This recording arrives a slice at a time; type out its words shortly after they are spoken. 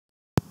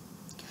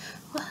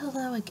Well,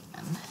 hello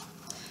again.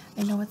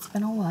 I know it's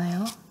been a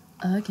while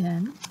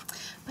again,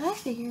 but I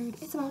figured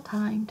it's about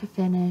time to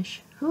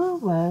finish Who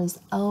Was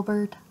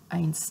Albert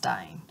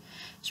Einstein?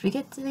 Should we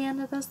get to the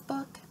end of this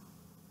book?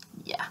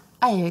 Yeah,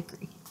 I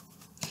agree.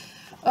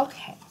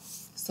 Okay,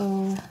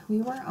 so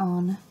we were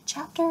on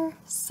chapter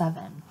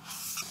 7.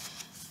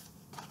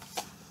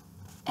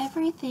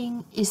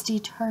 Everything is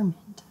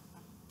determined,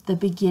 the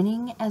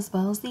beginning as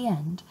well as the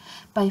end,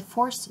 by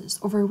forces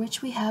over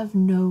which we have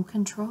no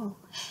control.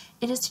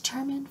 It is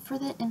determined for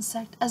the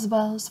insect as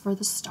well as for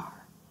the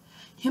star.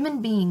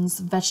 Human beings,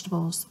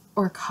 vegetables,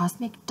 or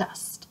cosmic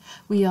dust,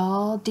 we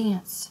all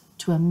dance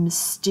to a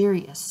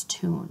mysterious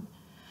tune,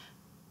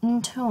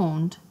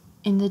 intoned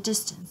in the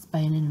distance by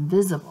an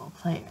invisible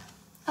player.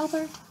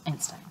 Albert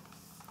Einstein.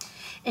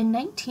 In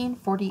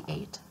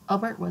 1948,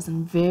 Albert was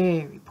in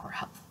very poor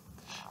health.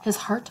 His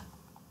heart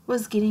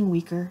was getting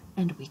weaker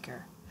and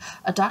weaker.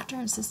 A doctor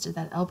insisted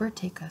that Albert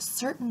take a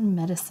certain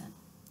medicine.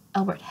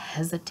 Albert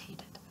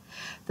hesitated.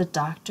 The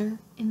doctor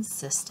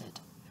insisted.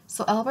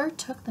 So Albert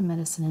took the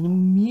medicine and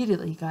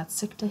immediately got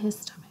sick to his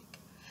stomach.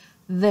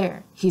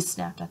 There, he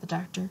snapped at the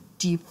doctor.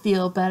 Do you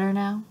feel better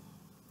now?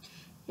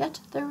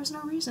 Yet there was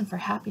no reason for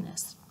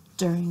happiness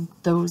during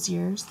those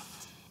years.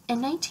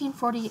 In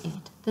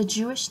 1948, the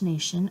Jewish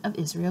nation of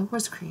Israel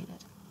was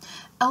created.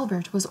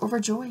 Albert was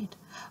overjoyed.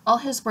 All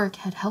his work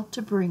had helped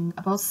to bring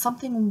about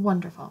something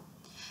wonderful.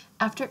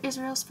 After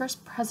Israel's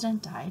first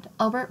president died,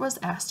 Albert was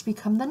asked to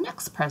become the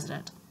next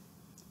president.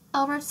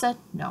 Albert said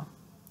no.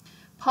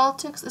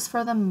 Politics is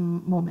for the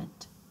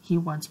moment, he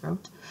once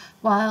wrote,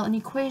 while an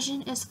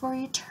equation is for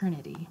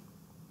eternity.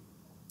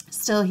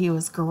 Still, he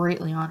was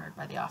greatly honored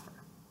by the offer.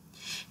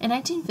 In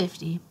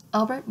 1950,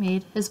 Albert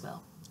made his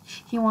will.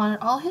 He wanted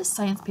all his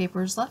science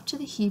papers left to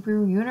the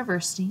Hebrew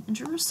University in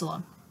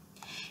Jerusalem.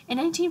 In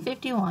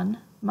 1951,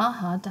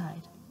 Maha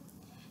died.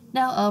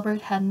 Now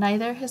Albert had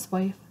neither his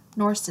wife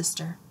nor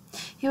sister.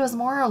 He was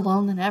more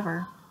alone than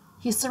ever.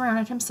 He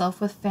surrounded himself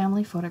with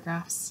family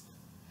photographs.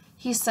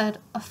 He said,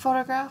 "A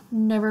photograph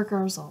never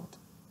grows old.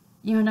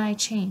 You and I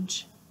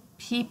change.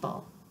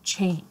 People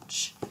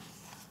change."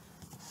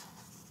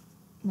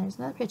 And there's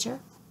another picture.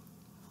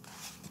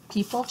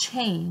 People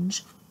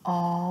change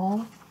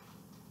all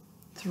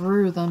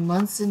through the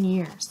months and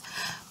years,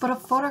 but a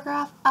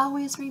photograph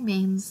always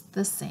remains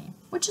the same,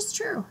 which is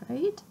true,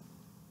 right?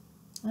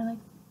 I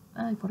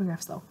like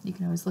photographs though. You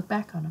can always look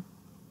back on them.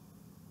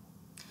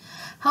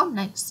 How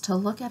nice to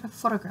look at a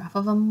photograph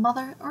of a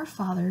mother or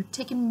father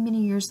taken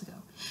many years ago.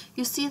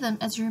 You see them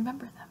as you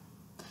remember them.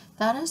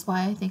 That is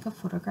why I think a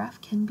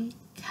photograph can be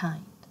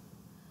kind.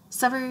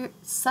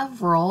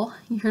 Several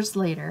years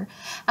later,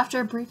 after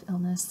a brief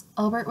illness,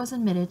 Albert was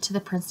admitted to the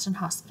Princeton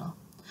Hospital.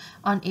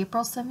 On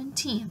April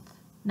 17th,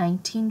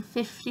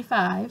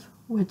 1955,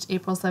 which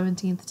April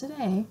 17th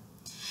today,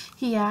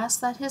 he asked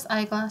that his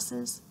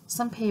eyeglasses,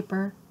 some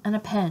paper, and a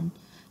pen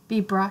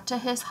be brought to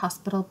his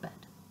hospital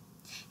bed.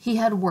 He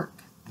had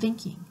work,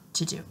 thinking,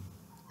 to do.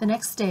 The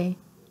next day,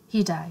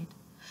 he died,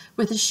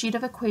 with a sheet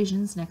of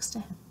equations next to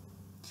him.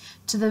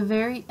 To the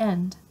very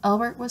end,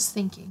 Albert was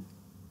thinking.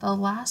 The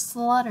last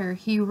letter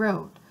he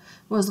wrote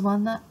was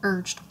one that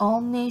urged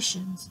all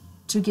nations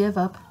to give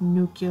up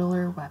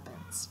nuclear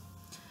weapons,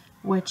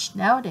 which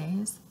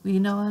nowadays we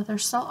know that there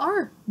still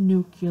are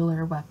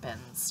nuclear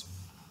weapons.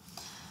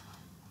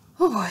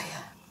 Oh boy.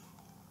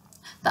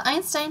 The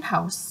Einstein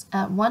house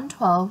at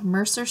 112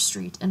 Mercer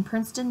Street in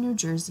Princeton, New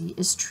Jersey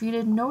is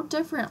treated no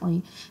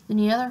differently than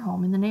any other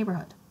home in the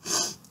neighborhood.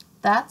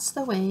 That's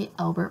the way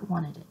Albert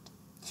wanted it.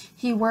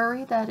 He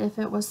worried that if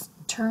it was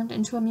turned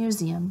into a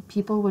museum,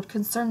 people would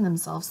concern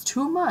themselves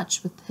too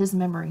much with his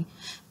memory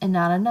and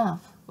not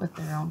enough with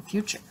their own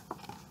future.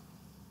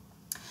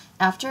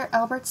 After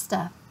Albert's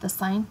death, the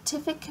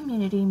scientific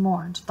community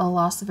mourned the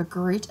loss of a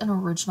great and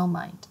original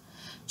mind.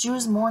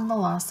 Jews mourn the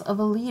loss of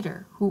a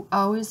leader who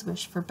always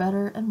wished for a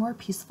better and more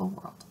peaceful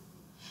world,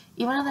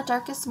 even in the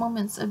darkest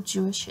moments of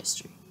Jewish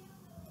history.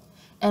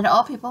 And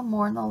all people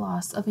mourn the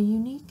loss of a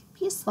unique,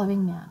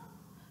 peace-loving man.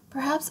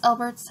 Perhaps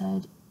Albert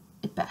said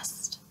it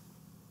best.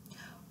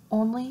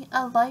 Only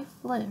a life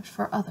lived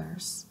for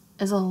others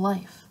is a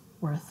life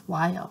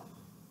worthwhile.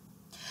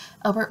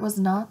 Albert was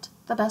not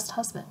the best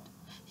husband.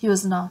 He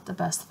was not the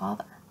best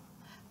father.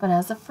 But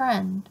as a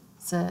friend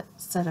said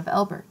of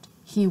Albert,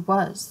 he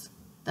was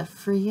the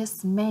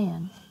freest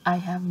man I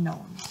have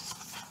known.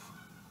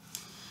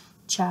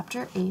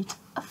 Chapter 8,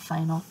 A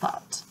Final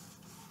Thought.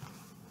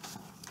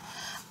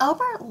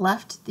 Albert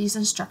left these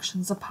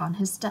instructions upon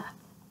his death.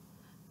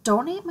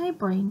 Donate my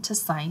brain to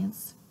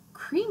science,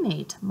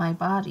 cremate my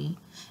body,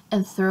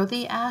 and throw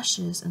the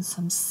ashes in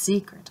some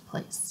secret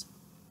place.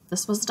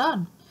 This was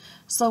done.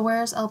 So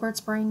where is Albert's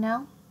brain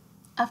now?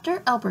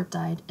 After Albert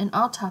died, an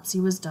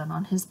autopsy was done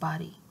on his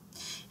body.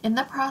 In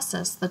the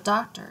process, the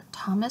doctor,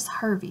 Thomas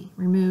Harvey,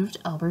 removed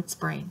Albert's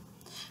brain,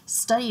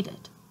 studied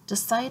it,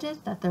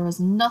 decided that there was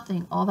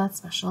nothing all that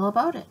special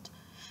about it,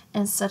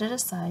 and set it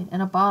aside in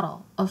a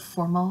bottle of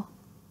formaldehyde.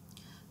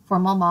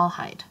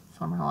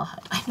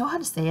 I know how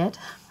to say it.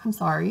 I'm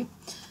sorry.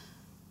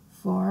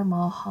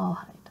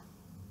 Formaldehyde.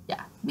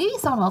 Yeah, Maybe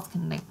someone else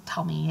can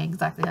tell me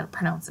exactly how to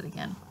pronounce it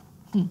again.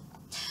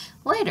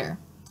 Later,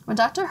 when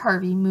Dr.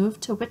 Harvey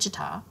moved to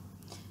Wichita,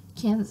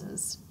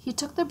 Kansas, he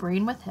took the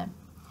brain with him.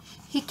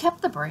 He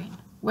kept the brain,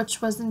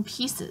 which was in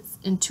pieces,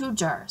 in 2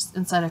 jars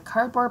inside a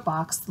cardboard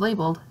box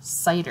labeled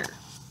cider.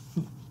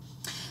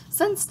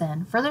 Since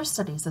then, further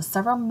studies of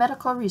several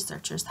medical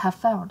researchers have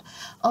found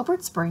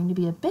Albert's brain to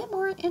be a bit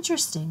more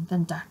interesting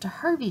than Dr.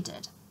 Harvey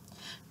did.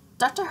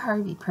 Dr.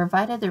 Harvey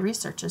provided the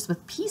researchers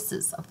with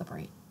pieces of the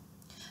brain.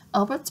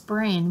 Albert's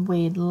brain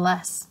weighed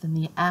less than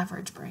the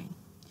average brain,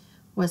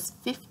 was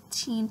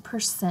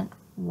 15%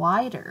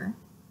 wider,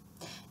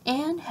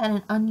 and had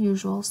an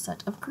unusual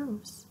set of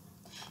grooves.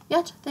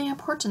 Yet the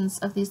importance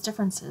of these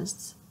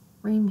differences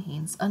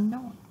remains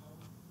unknown.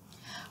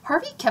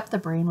 Harvey kept the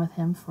brain with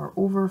him for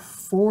over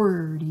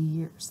 40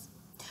 years.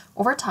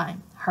 Over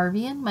time,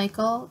 Harvey and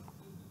Michael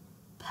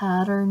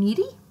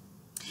Paterniti,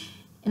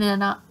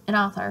 an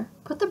author,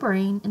 put the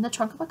brain in the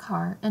trunk of a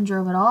car and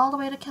drove it all the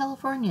way to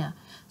California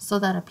so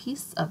that a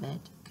piece of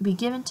it could be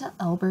given to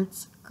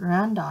Albert's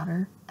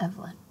granddaughter,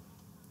 Evelyn.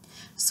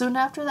 Soon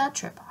after that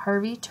trip,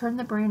 Harvey turned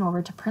the brain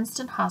over to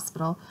Princeton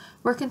Hospital,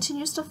 where it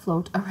continues to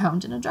float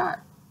around in a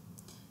jar.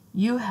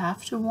 You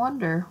have to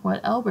wonder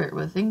what Albert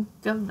would think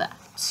of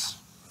that.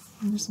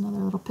 And there's another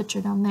little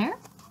picture down there.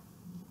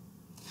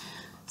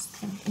 It's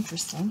kind of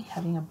interesting,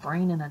 having a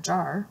brain in a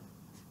jar.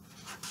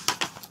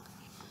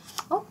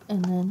 Oh,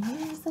 and then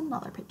here's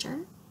another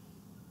picture.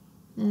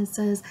 And it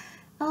says,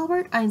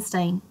 Albert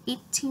Einstein,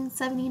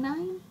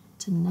 1879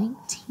 to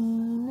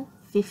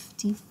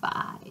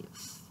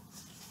 1955.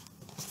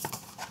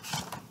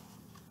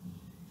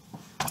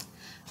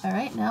 All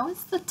right, now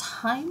it's the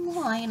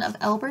timeline of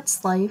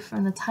Albert's life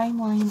and the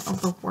timeline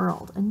of the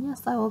world. And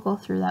yes, I will go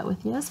through that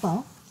with you as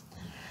well.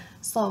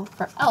 So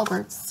for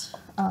Albert's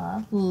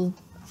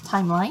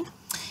timeline,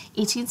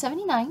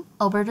 1879,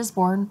 Albert is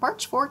born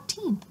March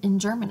 14th in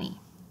Germany.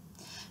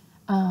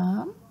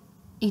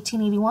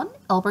 1881,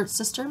 Albert's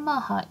sister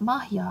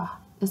Mahia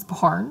is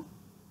born.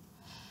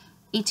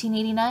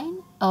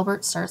 1889,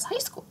 Albert starts high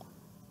school.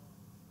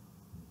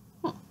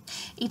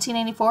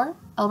 1884,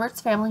 Albert's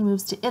family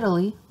moves to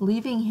Italy,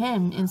 leaving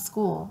him in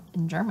school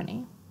in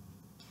Germany.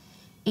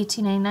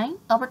 1899,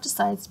 Albert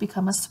decides to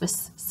become a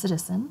Swiss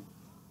citizen.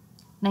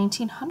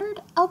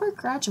 1900, Albert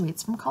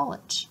graduates from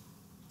college.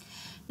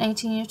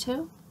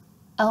 1902,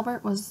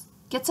 Albert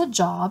gets a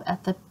job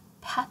at the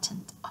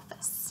patent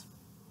office.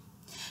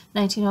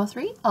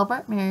 1903,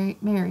 Albert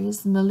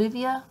marries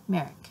Melivia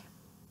Merrick.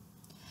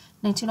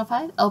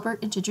 1905, Albert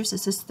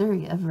introduces his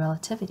theory of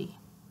relativity.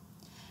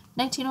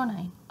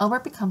 1909,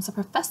 Albert becomes a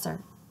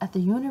professor at the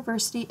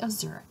University of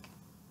Zurich.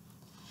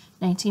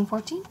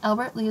 1914,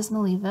 Albert leaves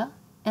Melivia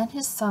and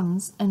his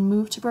sons and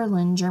moves to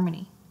Berlin,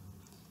 Germany.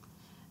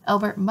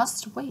 Albert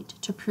must wait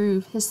to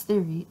prove his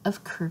theory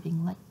of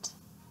curving light.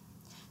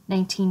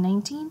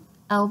 1919,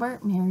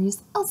 Albert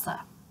marries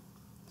Elsa.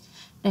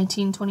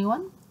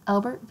 1921,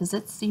 Albert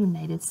visits the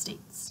United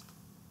States.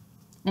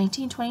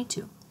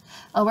 1922,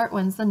 Albert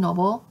wins the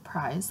Nobel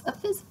Prize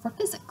for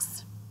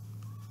Physics.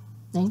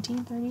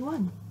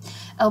 1931,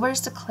 Albert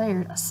is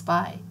declared a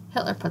spy.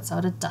 Hitler puts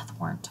out a death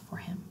warrant for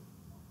him.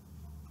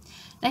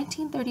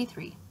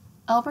 1933,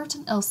 Albert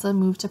and Elsa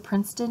move to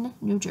Princeton,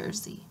 New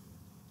Jersey.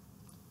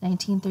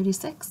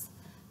 1936,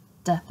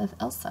 death of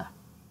Elsa.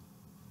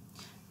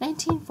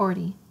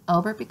 1940,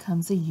 Albert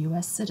becomes a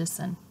U.S.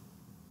 citizen.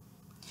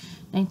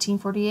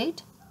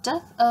 1948,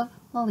 death of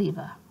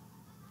Melivia.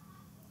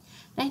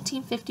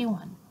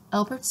 1951,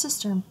 Albert's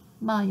sister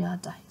Maya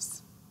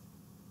dies.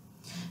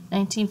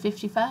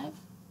 1955,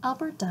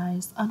 Albert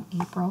dies on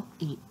April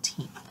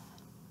 18th.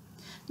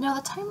 Now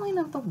the timeline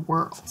of the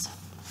world.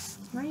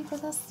 You ready for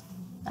this?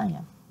 I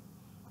am.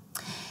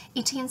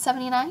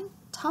 1879,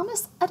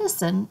 Thomas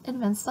Edison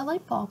invents the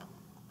light bulb.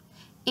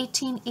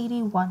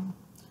 1881,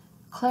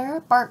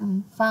 Clara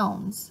Barton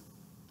founds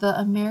the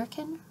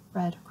American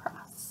Red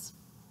Cross.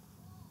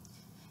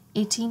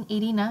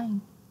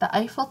 1889, the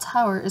Eiffel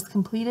Tower is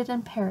completed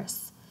in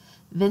Paris.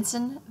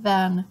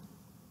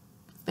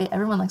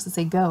 Everyone likes to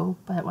say Gogh,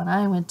 but when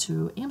I went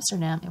to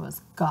Amsterdam, it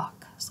was Gogh.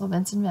 So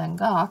Vincent van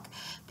Gogh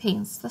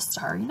paints the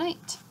Starry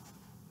Night.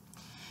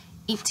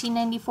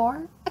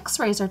 1894,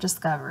 X-rays are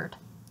discovered.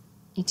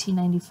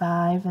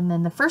 1895, and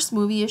then the first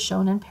movie is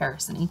shown in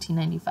Paris in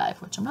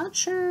 1895, which I'm not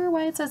sure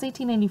why it says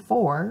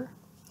 1894.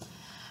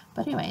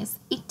 But anyways,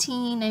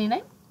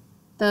 1899,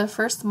 the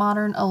first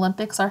modern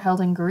Olympics are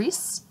held in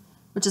Greece,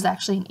 which is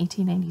actually in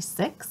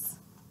 1896.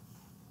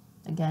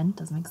 Again,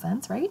 doesn't make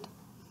sense, right?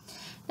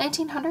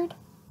 1900,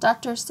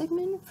 Dr.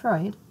 Sigmund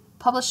Freud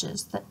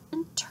publishes The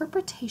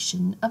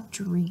Interpretation of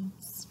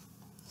Dreams.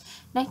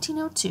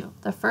 1902,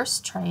 the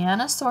first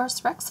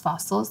Tyrannosaurus rex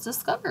fossil is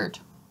discovered.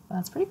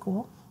 That's pretty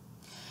cool.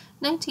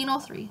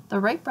 1903, the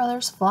Wright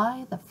brothers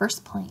fly the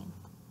first plane.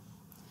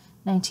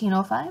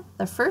 1905,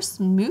 the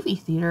first movie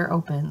theater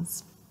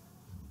opens.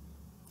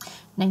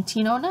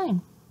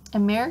 1909,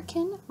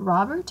 American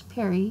Robert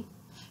Peary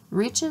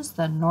reaches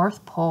the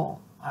North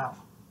Pole. Wow.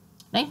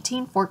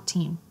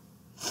 1914.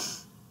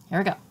 Here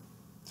we go.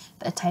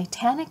 The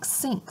Titanic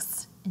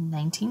sinks in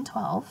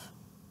 1912.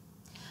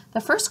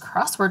 The first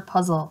crossword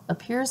puzzle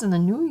appears in the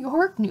New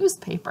York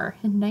newspaper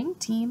in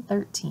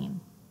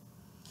 1913.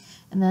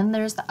 And then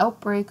there's the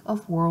outbreak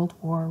of World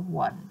War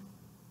I.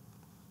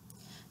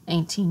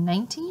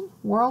 1919,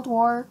 World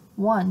War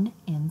I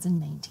ends in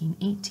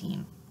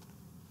 1918.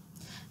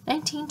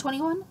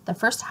 1921, the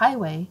first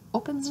highway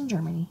opens in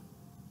Germany.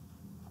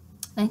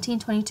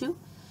 1922,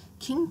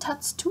 King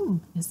Tut's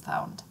tomb is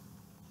found.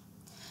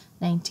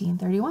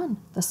 1931,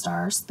 the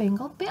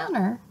Star-Spangled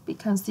Banner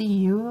becomes the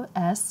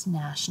U.S.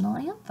 national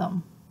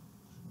anthem.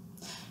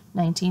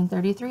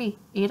 1933,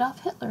 Adolf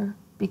Hitler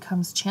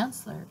becomes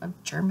Chancellor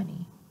of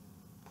Germany.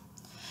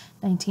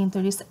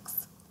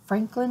 1936,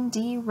 Franklin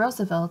D.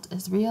 Roosevelt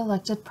is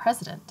re-elected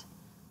president,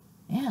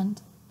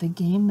 and the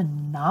game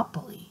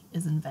Monopoly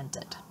is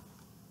invented.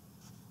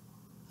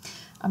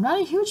 I'm not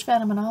a huge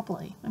fan of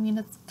Monopoly. I mean,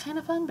 it's kind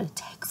of fun, but it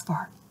takes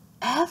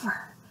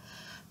forever.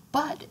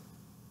 But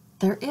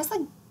there is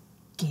a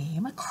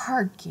game, a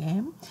card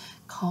game,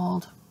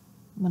 called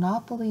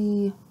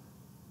Monopoly.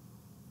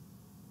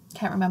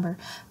 Can't remember.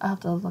 I'll have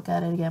to look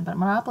at it again, but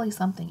Monopoly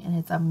something, and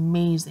it's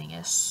amazing.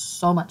 It's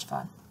so much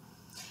fun.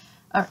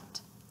 All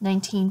right,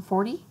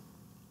 1940,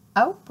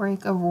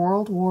 outbreak of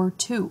World War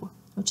II,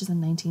 which is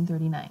in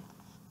 1939.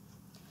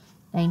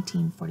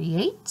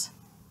 1948,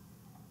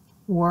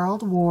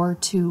 World War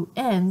II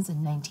ends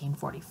in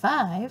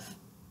 1945.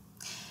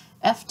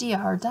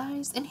 FDR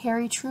dies and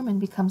Harry Truman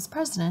becomes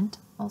president,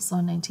 also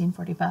in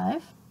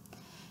 1945.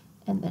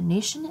 And the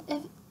Nation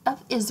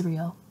of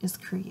Israel is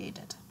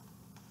created.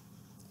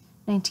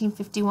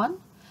 1951,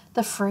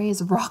 the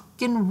phrase rock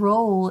and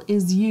roll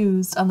is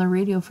used on the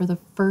radio for the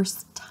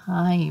first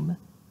time.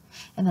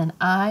 And then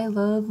I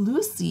Love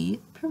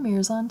Lucy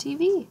premieres on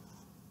TV.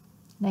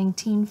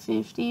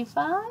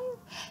 1955,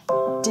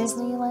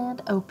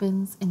 Disneyland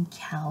opens in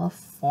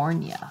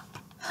California.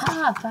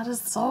 Ha, that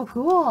is so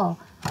cool.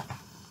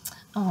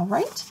 All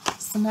right,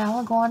 so now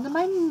I'll go on to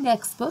my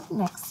next book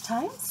next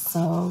time.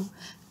 So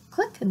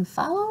click and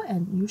follow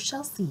and you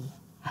shall see.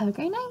 Have a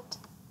great night.